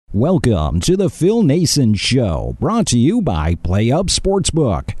Welcome to the Phil Nason Show, brought to you by PlayUp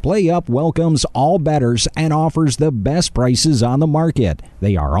Sportsbook. PlayUp welcomes all bettors and offers the best prices on the market.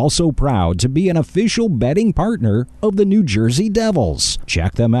 They are also proud to be an official betting partner of the New Jersey Devils.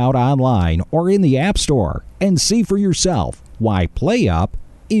 Check them out online or in the App Store and see for yourself why PlayUp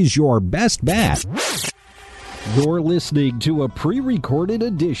is your best bet. You're listening to a pre-recorded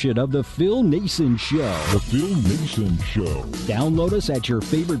edition of The Phil Nason Show. The Phil Nason Show. Download us at your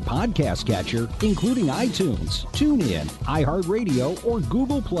favorite podcast catcher, including iTunes, TuneIn, iHeartRadio, or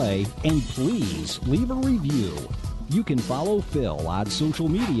Google Play, and please leave a review. You can follow Phil on social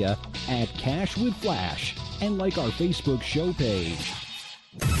media at Cash with Flash and like our Facebook show page.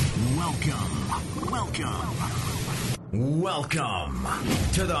 Welcome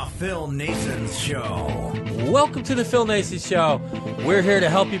to the Phil Nason Show. Welcome to the Phil Nason Show. We're here to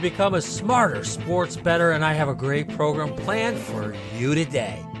help you become a smarter sports bettor, and I have a great program planned for you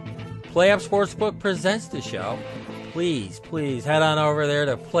today. PlayUp Sportsbook presents the show. Please head on over there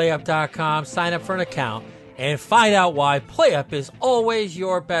to playup.com, sign up for an account, and find out why PlayUp is always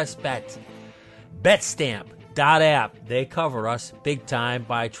your best bet. BetStamp.app. They cover us big time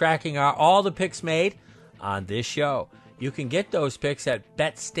by tracking all the picks made on this show. You can get those picks at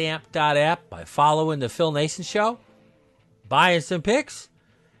betstamp.app by following the Phil Nason Show, buying some picks,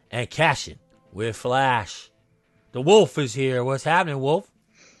 and cashing with Flash. The Wolf is here. What's happening, Wolf?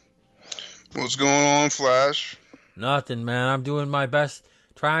 What's going on, Flash? Nothing, man. I'm doing my best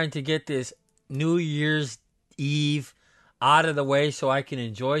trying to get this New Year's Eve out of the way so I can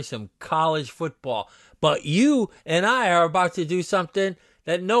enjoy some college football. But you and I are about to do something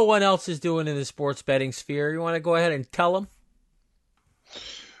that no one else is doing in the sports betting sphere. You want to go ahead and tell them?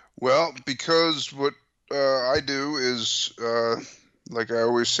 Well, because what I do is, like I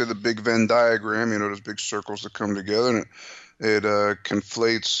always say, the big Venn diagram, those big circles that come together, and it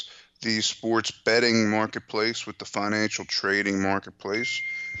conflates the sports betting marketplace with the financial trading marketplace.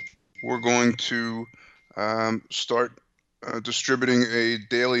 We're going to start distributing a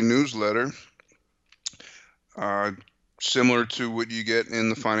daily newsletter similar to what you get in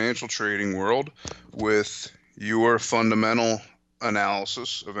the financial trading world, with your fundamental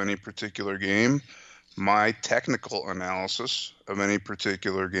analysis of any particular game, my technical analysis of any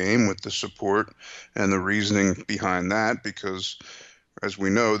particular game with the support and the reasoning behind that, because as we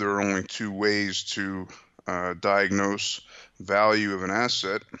know, there are only two ways to diagnose value of an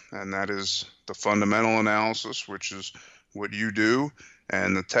asset, and that is the fundamental analysis, which is what you do,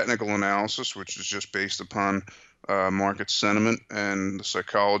 and the technical analysis, which is just based upon market sentiment and the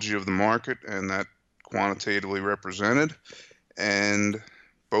psychology of the market, and that quantitatively represented. And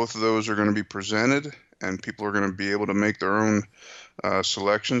both of those are going to be presented, and people are going to be able to make their own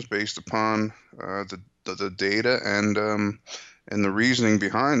selections based upon the data and the reasoning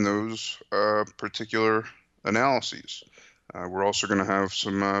behind those particular analyses. We're also going to have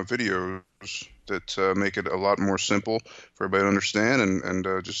some videos that make it a lot more simple for everybody to understand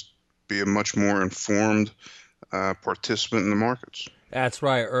and just be a much more informed participant in the markets. That's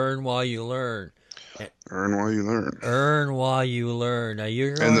right. Earn while you learn. Earn while you learn. Earn while you learn. Now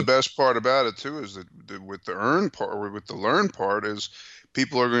And the best part about it too is that with the earn part, or with the learn part, is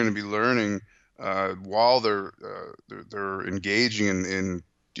people are going to be learning while they're engaging in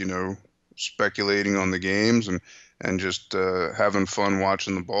speculating on the games and just having fun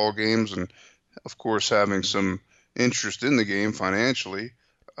watching the ball games, and of course having some interest in the game financially.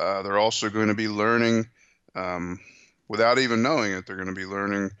 They're also going to be learning. Without even knowing it, they're going to be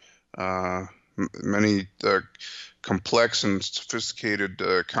learning many complex and sophisticated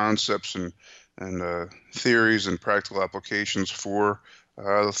concepts and theories and practical applications for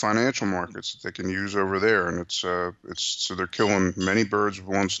the financial markets that they can use over there. And it's so they're killing many birds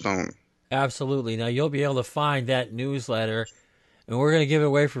with one stone. Absolutely. Now, you'll be able to find that newsletter, and we're going to give it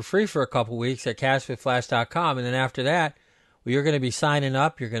away for free for a couple weeks at cashwithflash.com. And then after that, you're going to be signing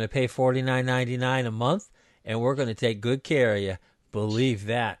up. You're going to pay $49.99 a month. And we're going to take good care of you. Believe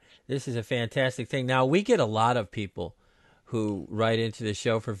that. This is a fantastic thing. Now, we get a lot of people who write into the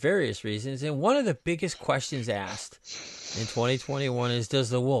show for various reasons. And one of the biggest questions asked in 2021 is, does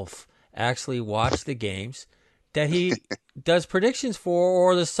the Wolf actually watch the games that he does predictions for,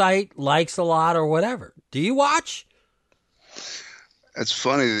 or the site likes a lot, or whatever? Do you watch? It's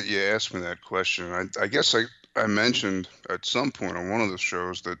funny that you asked me that question. I guess I mentioned at some point on one of the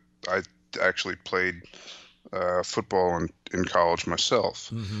shows that I actually played football in college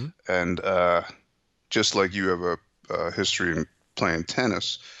myself. Mm-hmm. And just like you have a history in playing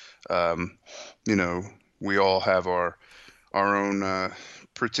tennis, we all have our own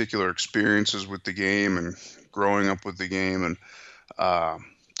particular experiences with the game and growing up with the game. And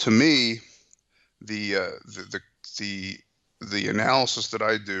to me, the uh, the the the analysis that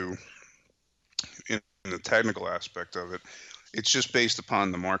I do in the technical aspect of it, it's just based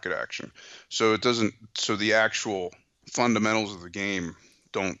upon the market action. So it doesn't. So the actual fundamentals of the game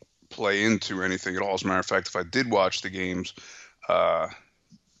don't play into anything at all. As a matter of fact, if I did watch the games, uh,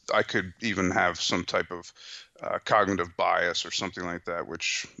 I could even have some type of cognitive bias or something like that,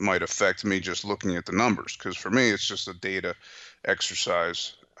 which might affect me just looking at the numbers. Because for me, it's just a data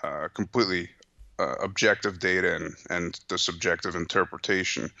exercise, completely objective data and the subjective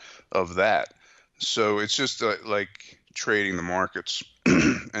interpretation of that. So it's just like trading the markets.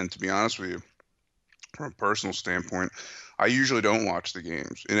 And to be honest with you, from a personal standpoint, I usually don't watch the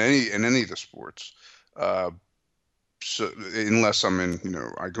games in any of the sports. Uh, so unless I'm in,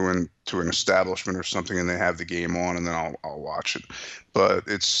 I go into an establishment or something and they have the game on, and then I'll watch it. But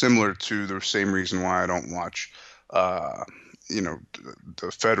it's similar to the same reason why I don't watch, uh,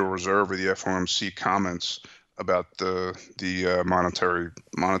 the Federal Reserve or the FOMC comments about the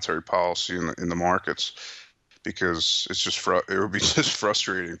monetary policy in the markets, because it would be just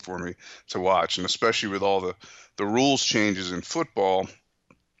frustrating for me to watch, and especially with all the rules changes in football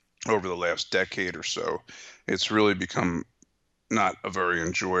over the last decade or so, it's really become not a very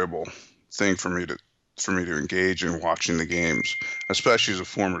enjoyable thing for me to engage in watching the games, especially as a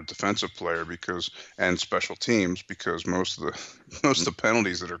former defensive player, and special teams, because most of the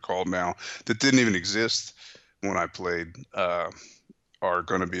penalties that are called now that didn't even exist when I played are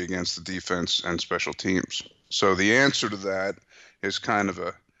going to be against the defense and special teams. So the answer to that is kind of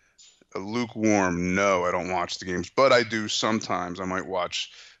a lukewarm no. I don't watch the games, but I do sometimes. I might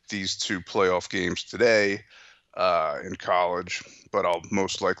watch these two playoff games today in college, but I'll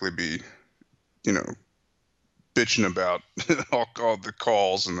most likely be, bitching about all the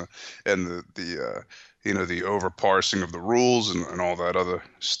calls and the over parsing of the rules and all that other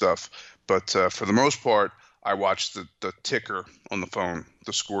stuff. But for the most part, I watch the ticker on the phone,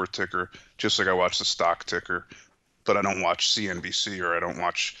 the score ticker, just like I watch the stock ticker. But I don't watch CNBC, or I don't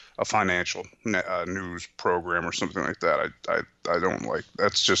watch a financial news program or something like that. I don't like.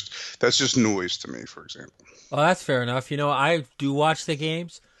 That's just noise to me, for example. Well, that's fair enough. I do watch the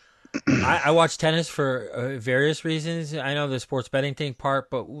games. I watch tennis for various reasons. I know the sports betting thing part,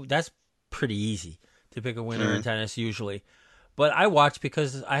 but that's pretty easy to pick a winner in tennis usually. But I watch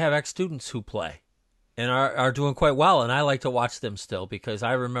because I have ex-students who play and are doing quite well, and I like to watch them still, because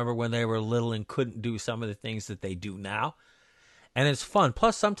I remember when they were little and couldn't do some of the things that they do now, and it's fun.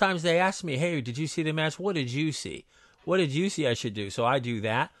 Plus, sometimes they ask me, "Hey, did you see the match? What did you see? What did you see I should do?" So I do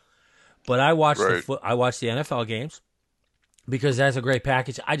that. But I watch I watch the NFL games because that's a great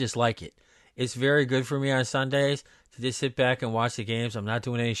package. I just like it. It's very good for me on Sundays to just sit back and watch the games. I'm not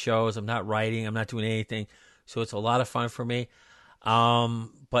doing any shows. I'm not writing. I'm not doing anything. So it's a lot of fun for me.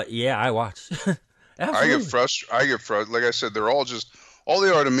 But yeah, I watch. I get frustrated. Like I said, all they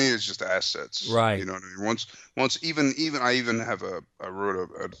are to me is just assets. Right. You know what I mean? Once even I even have I wrote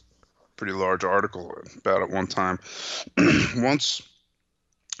a pretty large article about it one time. once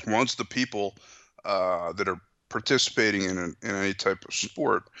the people that are participating in any type of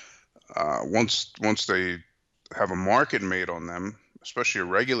sport, once they have a market made on them, especially a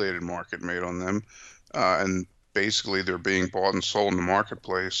regulated market made on them, and basically they're being bought and sold in the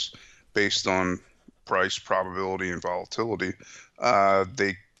marketplace based on price, probability, and volatility,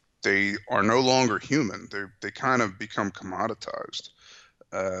 they are no longer human. They kind of become commoditized.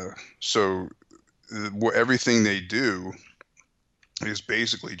 So everything they do is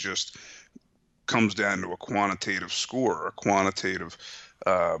basically just comes down to a quantitative score, a quantitative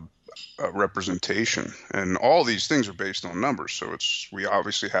representation, and all these things are based on numbers. So we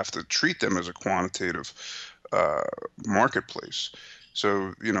obviously have to treat them as a quantitative marketplace.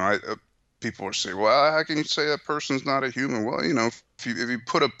 So people are saying, well, how can you say that person's not a human? Well, if you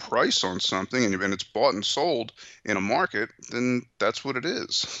put a price on something and it's bought and sold in a market, then that's what it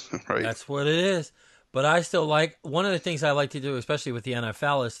is, right? That's what it is. But I still like, one of the things I like to do, especially with the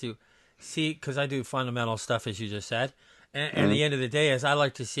NFL, is to see, because I do fundamental stuff, as you just said, and at the end of the day is I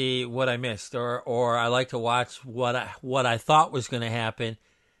like to see what I missed, or I like to watch what I thought was going to happen,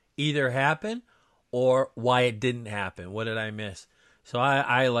 either happen or why it didn't happen. What did I miss? So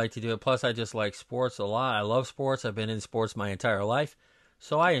I like to do it. Plus, I just like sports a lot. I love sports. I've been in sports my entire life,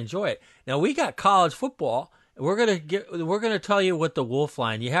 so I enjoy it. Now we got college football. We're gonna tell you what the Wolf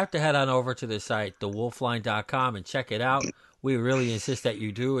Line. You have to head on over to the site, thewolfline.com, and check it out. We really insist that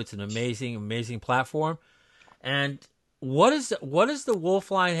you do. It's an amazing, amazing platform. And what does the Wolf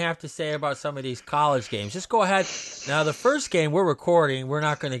Line have to say about some of these college games? Just go ahead. Now, the first game we're recording, we're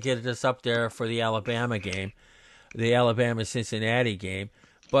not going to get this up there for the Alabama game, the Alabama-Cincinnati game.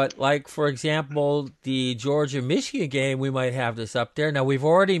 But like, for example, the Georgia-Michigan game, we might have this up there. Now, we've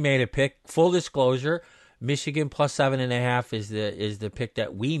already made a pick. Full disclosure, Michigan plus 7.5 is the pick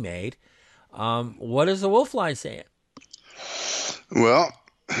that we made. What is the Wolf line saying? Well,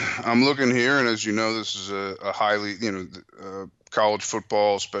 I'm looking here, and as you know, this is a highly, college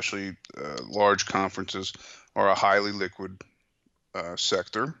football, especially large conferences, are a highly liquid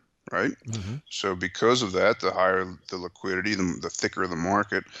sector, right? Mm-hmm. So because of that, the higher the liquidity, the thicker the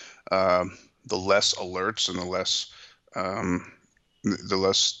market, the less alerts and the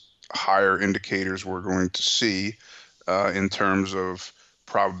less higher indicators we're going to see in terms of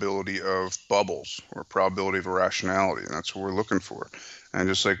probability of bubbles or probability of irrationality, and that's what we're looking for. And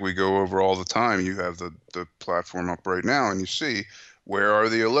just like we go over all the time, you have the platform up right now, and you see where are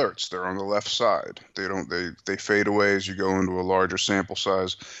the alerts. They're on the left side. They fade away as you go into a larger sample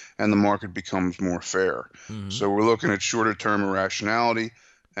size, and the market becomes more fair. Mm-hmm. So we're looking at shorter term irrationality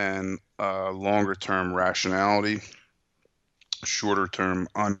and longer term rationality, shorter term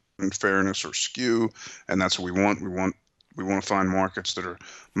unfairness or skew, and that's what we want. We want to find markets that are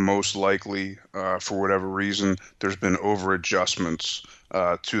most likely, for whatever reason, there's been over adjustments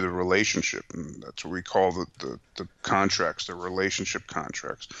to the relationship, and that's what we call the contracts, the relationship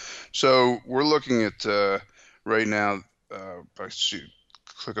contracts. So we're looking at right now.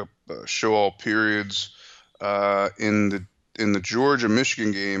 Click up show all periods in the Georgia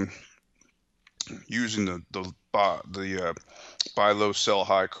Michigan game using the buy low sell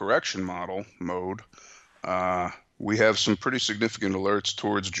high correction model mode. We have some pretty significant alerts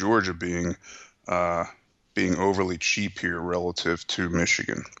towards Georgia being overly cheap here relative to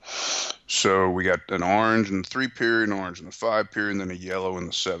Michigan. So we got an orange in the 3 period, an orange in the 5 period, and then a yellow in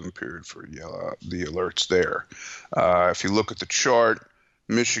the 7 period for the alerts there. If you look at the chart,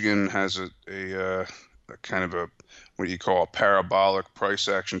 Michigan has a kind of a what you call a parabolic price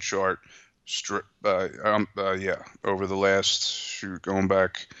action chart. Over the last going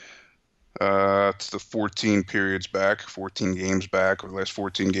back. To the 14 periods back, 14 games back, or the last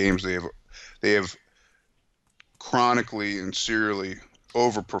 14 games, they have chronically and serially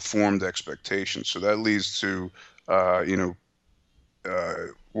overperformed expectations. So that leads to,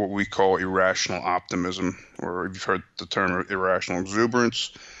 what we call irrational optimism, or you've heard the term irrational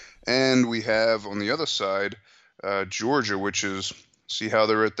exuberance. And we have on the other side, Georgia, which is, see how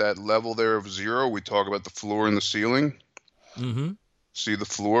they're at that level there of 0? We talk about the floor and the ceiling. Mm-hmm. See the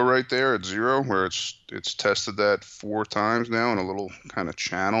floor right there at 0, where it's tested that 4 times now in a little kind of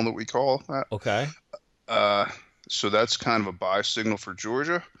channel that we call that. Okay. So that's kind of a buy signal for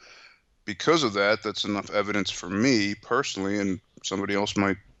Georgia. Because of that, that's enough evidence for me personally, and somebody else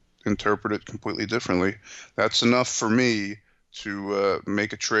might interpret it completely differently. That's enough for me to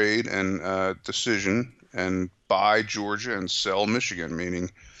make a trade and decision and buy Georgia and sell Michigan,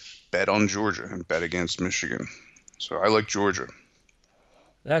 meaning bet on Georgia and bet against Michigan. So I like Georgia.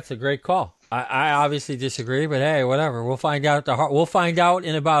 That's a great call. I obviously disagree, but hey, whatever. We'll find out we'll find out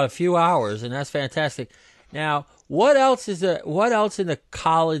in about a few hours, and that's fantastic. Now, what else in the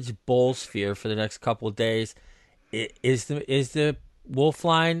college bowl sphere for the next couple of days is the Wolf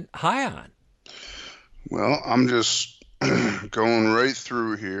line high on? Well, I'm just going right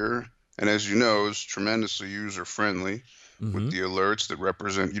through here, and as you know, it's tremendously user friendly. Mm-hmm. With the alerts that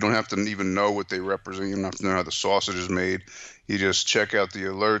represent, you don't have to even know what they represent. You don't have to know how the sausage is made. You just check out the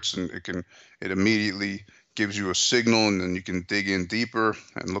alerts, and it immediately gives you a signal, and then you can dig in deeper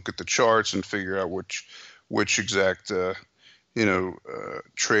and look at the charts and figure out which exact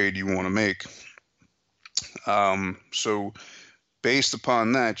trade you want to make. So based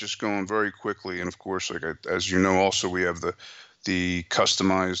upon that, just going very quickly, and of course, as you know, also we have the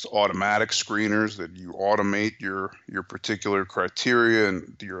customized automatic screeners that you automate your particular criteria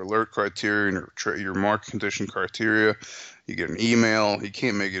and your alert criteria and your market condition criteria. You get an email. You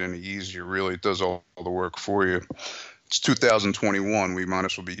can't make it any easier, really. It does all the work for you. It's 2021. We might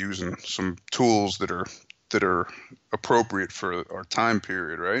as well be using some tools that are appropriate for our time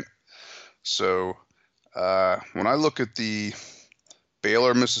period, right? So when I look at the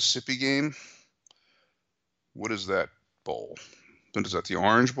Baylor, Mississippi game, what is that bowl? What is that, the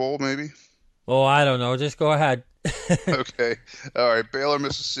Orange Bowl, maybe? Oh, I don't know. Just go ahead. Okay. All right. Baylor,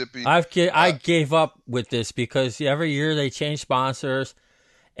 Mississippi. I gave up with this because every year they change sponsors,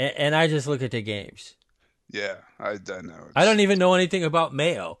 and I just look at the games. Yeah, I know. I don't even know anything about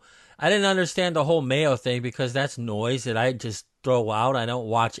Mayo. I didn't understand the whole Mayo thing because that's noise that I just throw out. I don't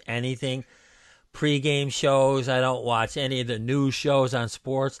watch anything. Pre-game shows. I don't watch any of the news shows on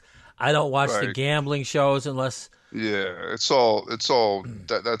sports. I don't watch the gambling shows unless Yeah, that's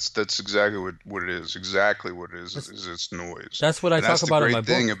exactly what it is. Exactly what it That's, is it's noise. that's what I And talk that's the about in my great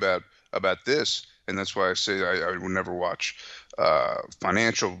thing book. about this, and that's why I say I would never watch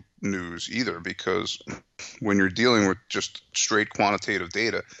financial news either, because when you're dealing with just straight quantitative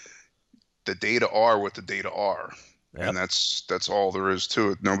data, the data are what the data are. And Yep. that's all there is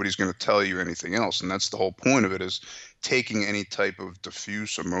to it. Nobody's going to tell you anything else. And that's the whole point of it, is taking any type of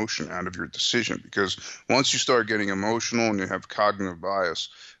diffuse emotion out of your decision. Because once you start getting emotional and you have cognitive bias,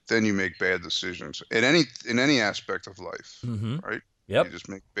 then you make bad decisions in any aspect of life, Mm-hmm. right? You Yep. just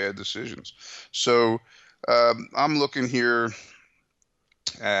make bad decisions. So I'm looking here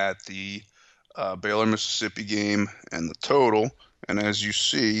at the Baylor Mississippi game and the total. And as you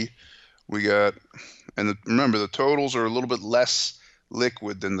see, we got, remember, the totals are a little bit less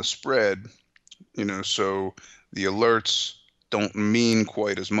liquid than the spread, so the alerts don't mean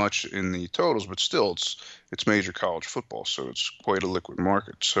quite as much in the totals, but still it's major college football, so it's quite a liquid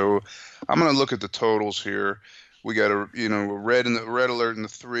market. So I'm going to look at the totals here. We got a red alert in the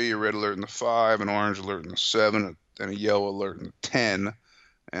 3, a red alert in the 5, an orange alert in the 7, and a yellow alert in the 10.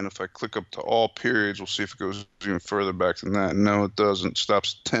 And if I click up to all periods, we'll see if it goes even further back than that. No, it doesn't. It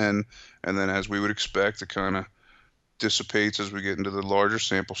stops at 10. And then, as we would expect, it kind of dissipates as we get into the larger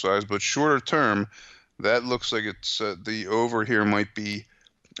sample size. But shorter term, that looks like it's the over here might be,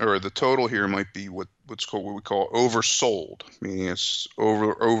 or the total here might be what we call oversold, meaning it's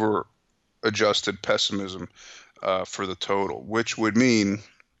over adjusted pessimism for the total, which would mean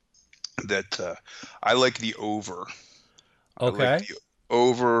that I like the over. I like Okay. the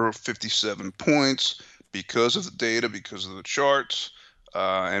over 57 points because of the data, because of the charts.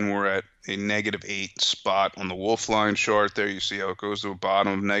 And we're at a -8 spot on the wolf line chart there. You see how it goes to a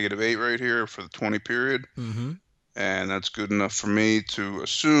bottom of -8 right here for the 20 period. Mm-hmm. And that's good enough for me to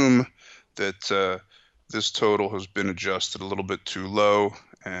assume that this total has been adjusted a little bit too low.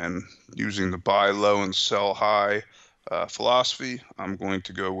 And using the buy low and sell high philosophy, I'm going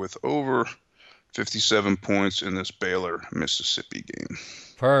to go with over 57 points in this Baylor Mississippi game.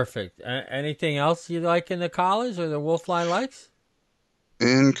 Perfect. Anything else you like in the college or the Wolfline likes?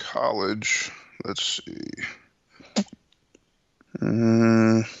 In college, let's see.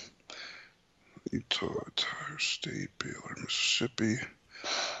 Uh, Utah, Ohio State, Baylor, Mississippi.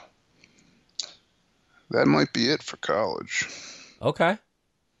 That might be it for college. Okay.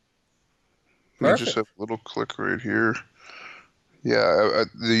 Let me just have Perfect. a little click right here. Yeah,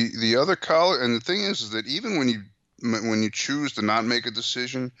 the other college, and the thing is that even when you choose to not make a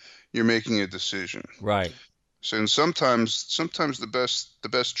decision, you're making a decision. Right. So, and sometimes the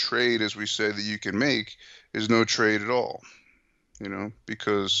best trade, as we say, that you can make is no trade at all.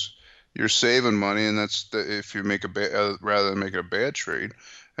 Because you're saving money, and if you make rather than make a bad trade,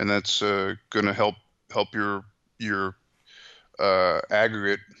 and that's going to help your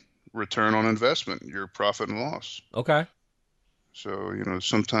aggregate return on investment, your profit and loss. Okay. So,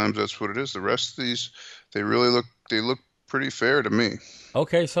 sometimes that's what it is. The rest of these, they look pretty fair to me.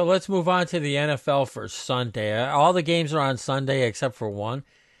 Okay, so let's move on to the NFL for Sunday. All the games are on Sunday except for one.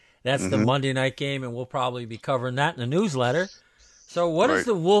 That's the Hmm. Monday night game, and we'll probably be covering that in the newsletter. So, what is Right.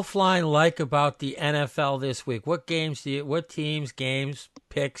 the Wolf line like about the NFL this week? What teams, games,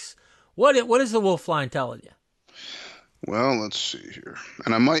 picks? What is the Wolf line telling you? Well, let's see here.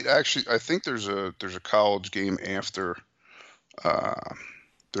 And I think there's a college game after. Uh,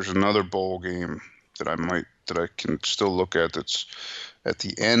 there's another bowl game that I can still look at, that's at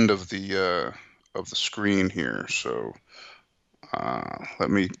the end of the screen here. So let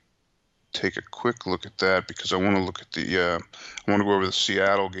me take a quick look at that, because I want to look at I want to go over the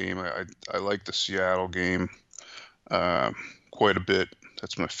Seattle game. I like the Seattle game quite a bit.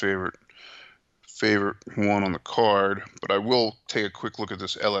 That's my favorite one on the card. But I will take a quick look at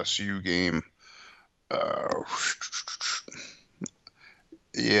this LSU game. Uh,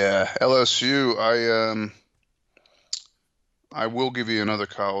 yeah, LSU. I will give you another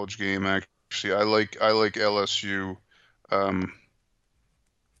college game. Actually, I like LSU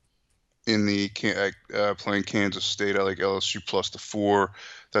in the playing Kansas State. I like LSU plus the 4.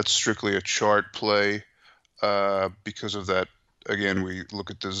 That's strictly a chart play because of that. Again, we look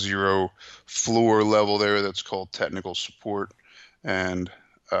at the zero floor level there. That's called technical support, and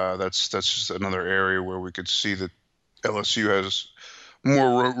that's just another area where we could see that LSU has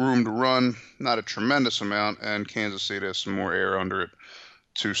more room to run, not a tremendous amount, and Kansas State has some more air under it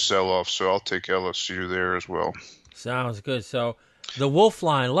to sell off. So I'll take LSU there as well. Sounds good. So, the Wolf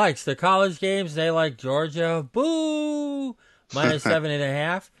line likes the college games. They like Georgia. Boo!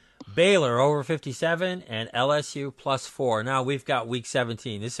 -7.5. Baylor over 57 and LSU +4. Now we've got week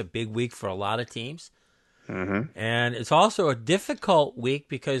 17. This is a big week for a lot of teams. And it's also a difficult week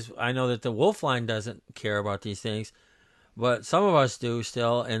because I know that the Wolf line doesn't care about these things, but some of us do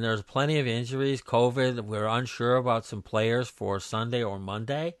still, and there's plenty of injuries, COVID. We're unsure about some players for Sunday or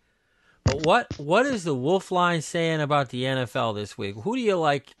Monday. But what is the Wolf line saying about the NFL this week? Who do you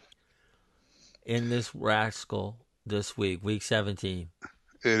like in this rascal this week, week 17?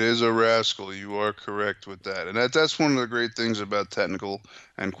 It is a rascal. You are correct with that. And that's one of the great things about technical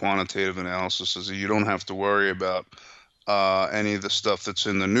and quantitative analysis is that you don't have to worry about any of the stuff that's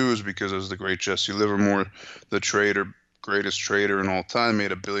in the news because, as the great Jesse Livermore, the greatest trader in all time, made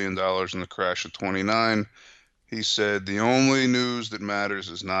 $1 billion in the crash of 29. He said, the only news that matters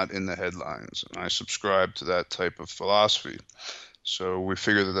is not in the headlines. And I subscribe to that type of philosophy. So we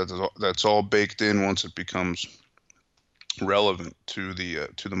figure that's all baked in once it becomes relevant to the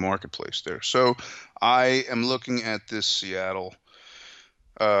marketplace there. So I am looking at this Seattle,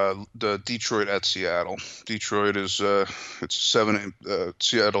 the Detroit at Seattle. Detroit is Seattle's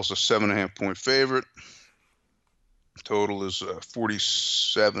a 7.5 point favorite. Total is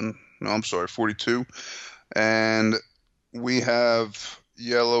 42. And we have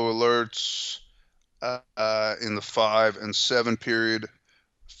yellow alerts in the 5 and 7 period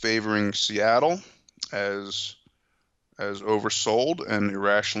favoring Seattle as oversold and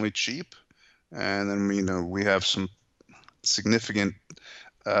irrationally cheap. And then we have some significant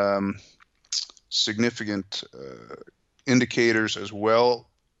indicators as well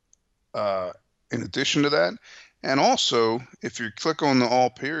in addition to that. And also, if you click on the all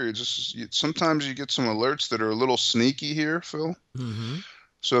periods, sometimes you get some alerts that are a little sneaky here, Phil. Mm-hmm.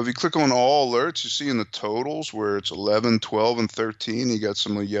 So if you click on all alerts, you see in the totals where it's 11, 12, and 13, you got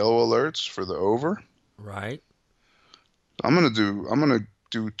some yellow alerts for the over. Right. I'm gonna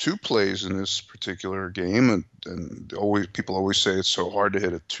do 2 plays in this particular game, and people always say it's so hard to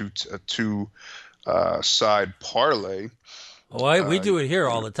hit a two side parlay. Oh, we do it here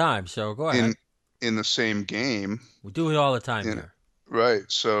all the time. So go ahead. In the same game. We do it all the time here. Right.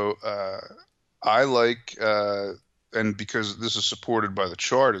 So I like, and because this is supported by the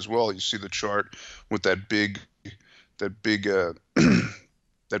chart as well, you see the chart with that big that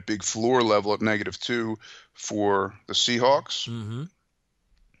big floor level at -2 for the Seahawks. Mm-hmm.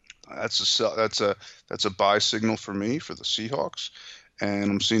 That's a buy signal for me for the Seahawks, and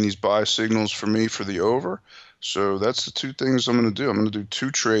I'm seeing these buy signals for me for the over. So that's the 2 things I'm going to do. I'm going to do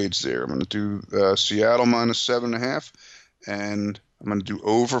 2 trades there. I'm going to do Seattle -7.5, and I'm going to do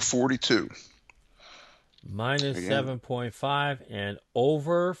over 42. -7.5 and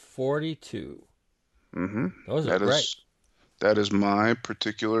over 42. Mm-hmm. Those are great. That is my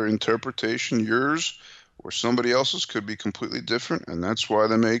particular interpretation. Yours or somebody else's could be completely different, and that's why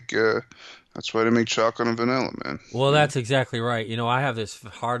they make chocolate and vanilla, man. Well, that's exactly right. I have this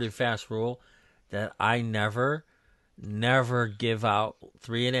hard and fast rule that I never give out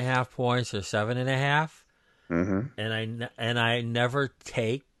 3.5 points or 7.5, and I never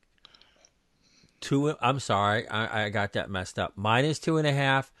take 2. I'm sorry, I got that messed up.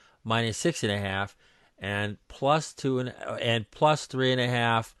 -2.5, -6.5, and +2 and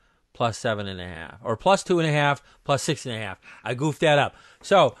 +3.5, +7.5, or +2.5, +6.5. I goofed that up.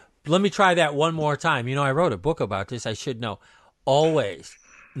 So let me try that one more time. I wrote a book about this. I should know. Always,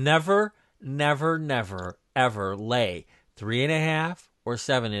 never, ever lay 3.5 or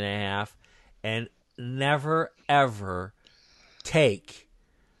 7.5, and never, ever take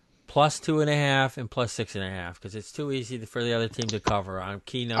 +2.5 and +6.5 because it's too easy for the other team to cover on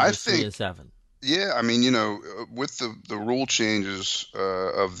key numbers 3 and 7. Yeah, I mean, with the rule changes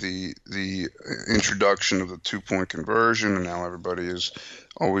of the introduction of the 2-point conversion, and now everybody is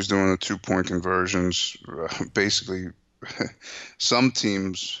always doing the 2-point conversions. Basically, some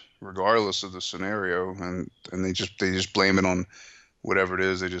teams, regardless of the scenario, and they just blame it on whatever it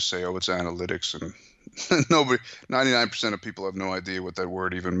is. They just say, "Oh, it's analytics," and 99% of people have no idea what that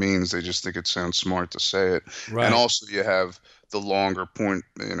word even means. They just think it sounds smart to say it. Right. And also, you have the longer point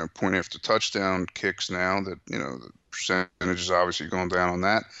after touchdown kicks now that the percentage is obviously going down on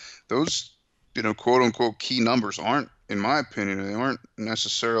that. Those quote unquote key numbers aren't, in my opinion, they aren't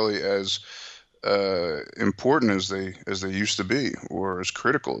necessarily as important as they used to be, or as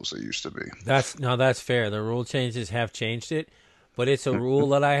critical as they used to be. That's fair. The rule changes have changed it, but it's a rule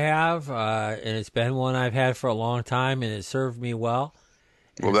that I have, and it's been one I've had for a long time, and it served me well.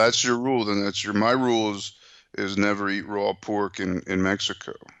 Well, that's your rule. Then my rule is never eat raw pork in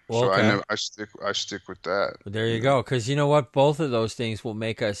Mexico. Well, so okay. I stick with that. Well, there you go. Because you know what? Both of those things will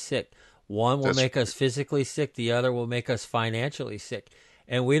make us sick. One will make us physically sick. The other will make us financially sick.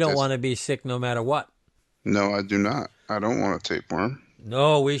 And we don't want to be sick no matter what. No, I do not. I don't want a tapeworm.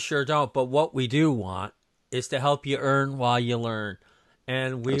 No, we sure don't. But what we do want is to help you earn while you learn.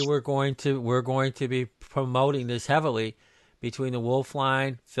 And we're going to be promoting this heavily between the Wolf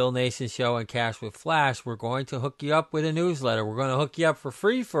Line, Phil Nason Show, and Cash with Flash. We're going to hook you up with a newsletter. We're going to hook you up for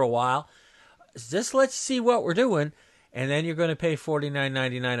free for a while. Just let's see what we're doing. And then you're going to pay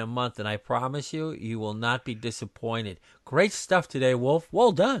 $49.99 a month. And I promise you, you will not be disappointed. Great stuff today, Wolf.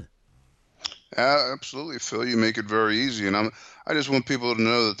 Well done. Absolutely, Phil. You make it very easy. And I just want people to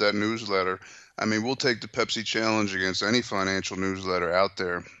know that newsletter, I mean, we'll take the Pepsi Challenge against any financial newsletter out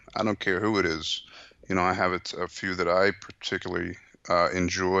there. I don't care who it is. You know, I have a few that I particularly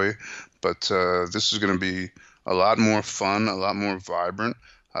enjoy. But this is going to be a lot more fun, a lot more vibrant.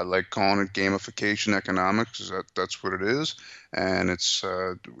 I like calling it gamification economics. That's what it is, and it's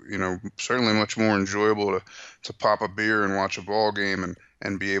certainly much more enjoyable to pop a beer and watch a ball game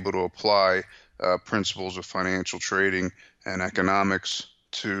and be able to apply principles of financial trading and economics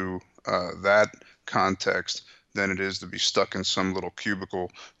to that context than it is to be stuck in some little cubicle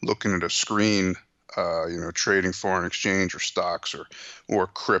looking at a screen, trading foreign exchange or stocks or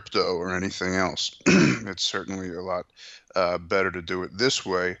crypto or anything else. It's certainly a lot better to do it this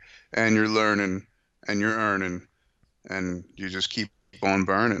way, and you're learning and you're earning and you just keep on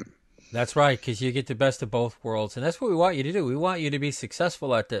burning. That's right, because you get the best of both worlds, and that's what we want you to do. We want you to be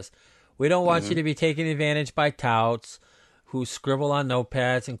successful at this. We don't want you to be taken advantage by touts who scribble on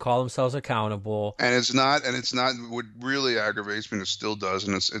notepads and call themselves accountable. And it's not what really aggravates me, and it still does,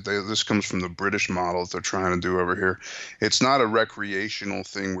 and this comes from the British model that they're trying to do over here. It's not a recreational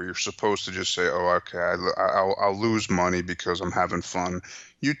thing where you're supposed to just say, oh, okay, I'll lose money because I'm having fun.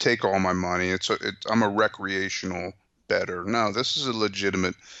 You take all my money. I'm a recreational bettor. No, this is a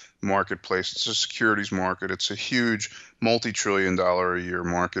legitimate marketplace. It's a securities market. It's a huge multi-trillion-dollar a year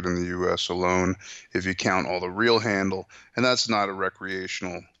market in the U.S. alone if you count all the real handle, and that's not a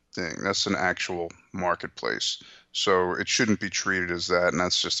recreational thing. That's an actual marketplace. So it shouldn't be treated as that, and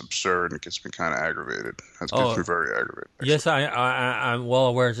that's just absurd, and it gets me kind of aggravated. That gets me very aggravated. Actually. Yes, I'm well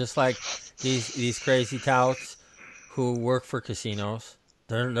aware, just like these crazy touts who work for casinos.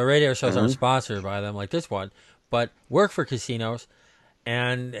 The radio shows aren't sponsored by them like this one, but work for casinos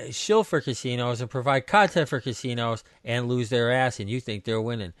and shill for casinos and provide content for casinos and lose their ass, and you think they're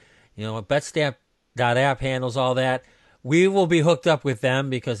winning. You know, Betstamp.app handles all that. We will be hooked up with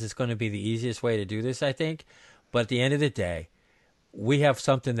them because it's going to be the easiest way to do this, I think. But at the end of the day, we have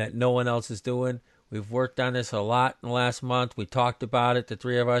something that no one else is doing. We've worked on this a lot in the last month. We talked about it, the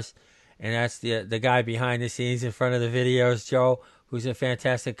three of us, and that's the guy behind the scenes in front of the videos, Joe, who's a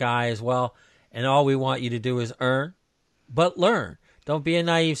fantastic guy as well. And all we want you to do is earn, but learn. Don't be a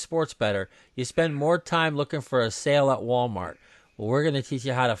naive sports bettor. You spend more time looking for a sale at Walmart. Well, we're going to teach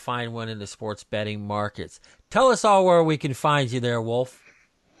you how to find one in the sports betting markets. Tell us all where we can find you there, Wolf.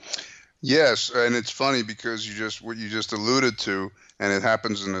 Yes, and it's funny because what you just alluded to, and it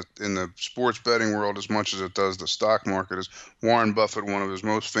happens in the sports betting world as much as it does the stock market. Is Warren Buffett, one of his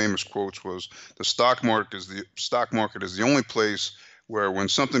most famous quotes was, "The stock market is the only place where when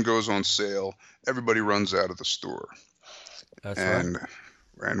something goes on sale, everybody runs out of the store." That's right.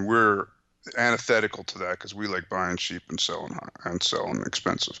 And we're antithetical to that because we like buying cheap and selling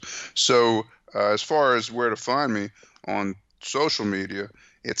expensive. So as far as where to find me on social media,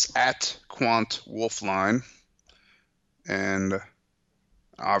 it's at QuantWolfline, and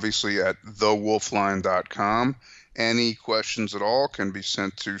obviously at thewolfline.com. Any questions at all can be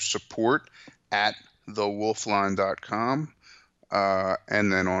sent to support@thewolfline.com.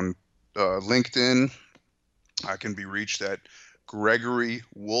 And then on LinkedIn, I can be reached at Gregory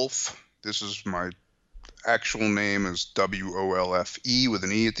Wolf. This is my actual name is WOLFE with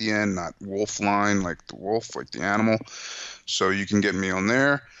an E at the end, not Wolfline like the wolf, like the animal. So you can get me on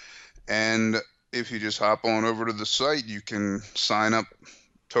there. And if you just hop on over to the site, you can sign up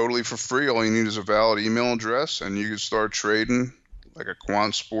totally for free. All you need is a valid email address, and you can start trading like a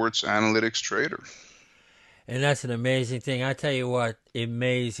quant sports analytics trader. And that's an amazing thing. I tell you what,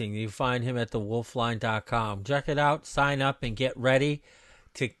 amazing. You find him at thewolfline.com. Check it out, sign up, and get ready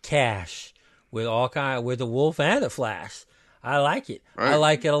to cash with the Wolf and the Flash. I like it. Right. I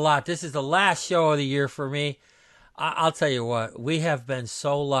like it a lot. This is the last show of the year for me. I'll tell you what, we have been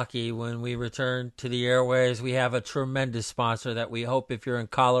so lucky when we return to the airways. We have a tremendous sponsor that we hope if you're in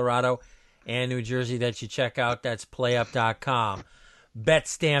Colorado and New Jersey that you check out. That's playup.com.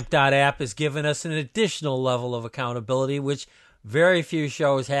 Betstamp.app has given us an additional level of accountability, which very few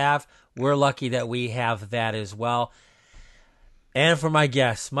shows have. We're lucky that we have that as well. And for my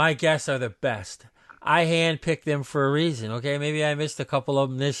guests are the best. I handpicked them for a reason, okay? Maybe I missed a couple of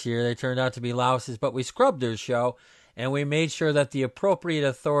them this year. They turned out to be louses, but we scrubbed their show, and we made sure that the appropriate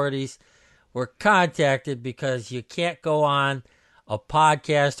authorities were contacted because you can't go on a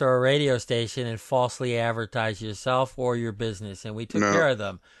podcast or a radio station and falsely advertise yourself or your business, and we took care of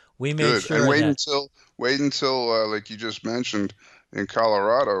them. We made Good. sure And that wait until like you just mentioned in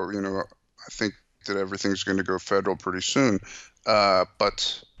Colorado, I think that everything's going to go federal pretty soon.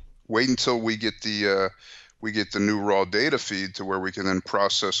 But wait until we get the new raw data feed to where we can then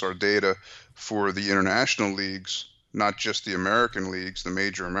process our data for the international leagues, not just the American leagues, the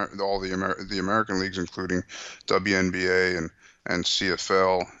American leagues, including WNBA and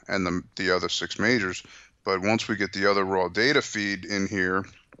CFL and the other 6 majors. But once we get the other raw data feed in here,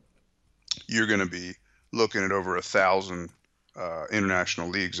 you're going to be looking at over 1,000 international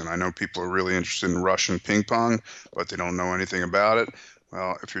leagues. And I know people are really interested in Russian ping pong, but they don't know anything about it.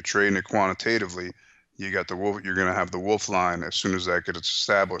 Well, if you're trading it quantitatively, you're going to have the wolf line as soon as that gets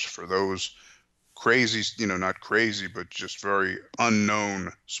established for those crazy, not crazy, but just very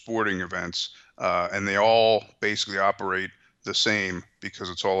unknown sporting events. And they all basically operate the same because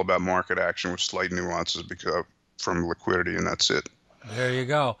it's all about market action with slight nuances from liquidity, and that's it. There you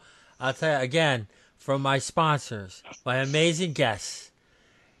go. I'll tell you again, from my sponsors, my amazing guests,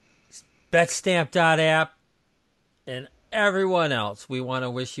 BetStamp.app, and everyone else, we want to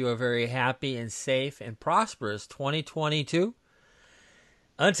wish you a very happy and safe and prosperous 2022.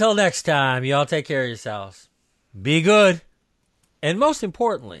 Until next time, you all take care of yourselves. Be good. And most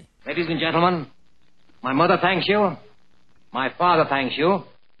importantly, ladies and gentlemen, my mother thanks you, my father thanks you,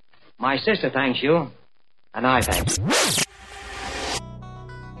 my sister thanks you, and I thank you.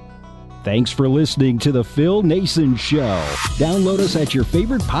 Thanks for listening to The Phil Nason Show. Download us at your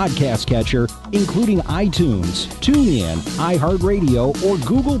favorite podcast catcher, including iTunes, TuneIn, iHeartRadio, or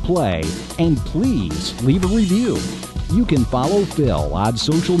Google Play. And please leave a review. You can follow Phil on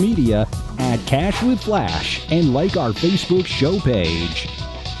social media at Cash with Flash and like our Facebook show page.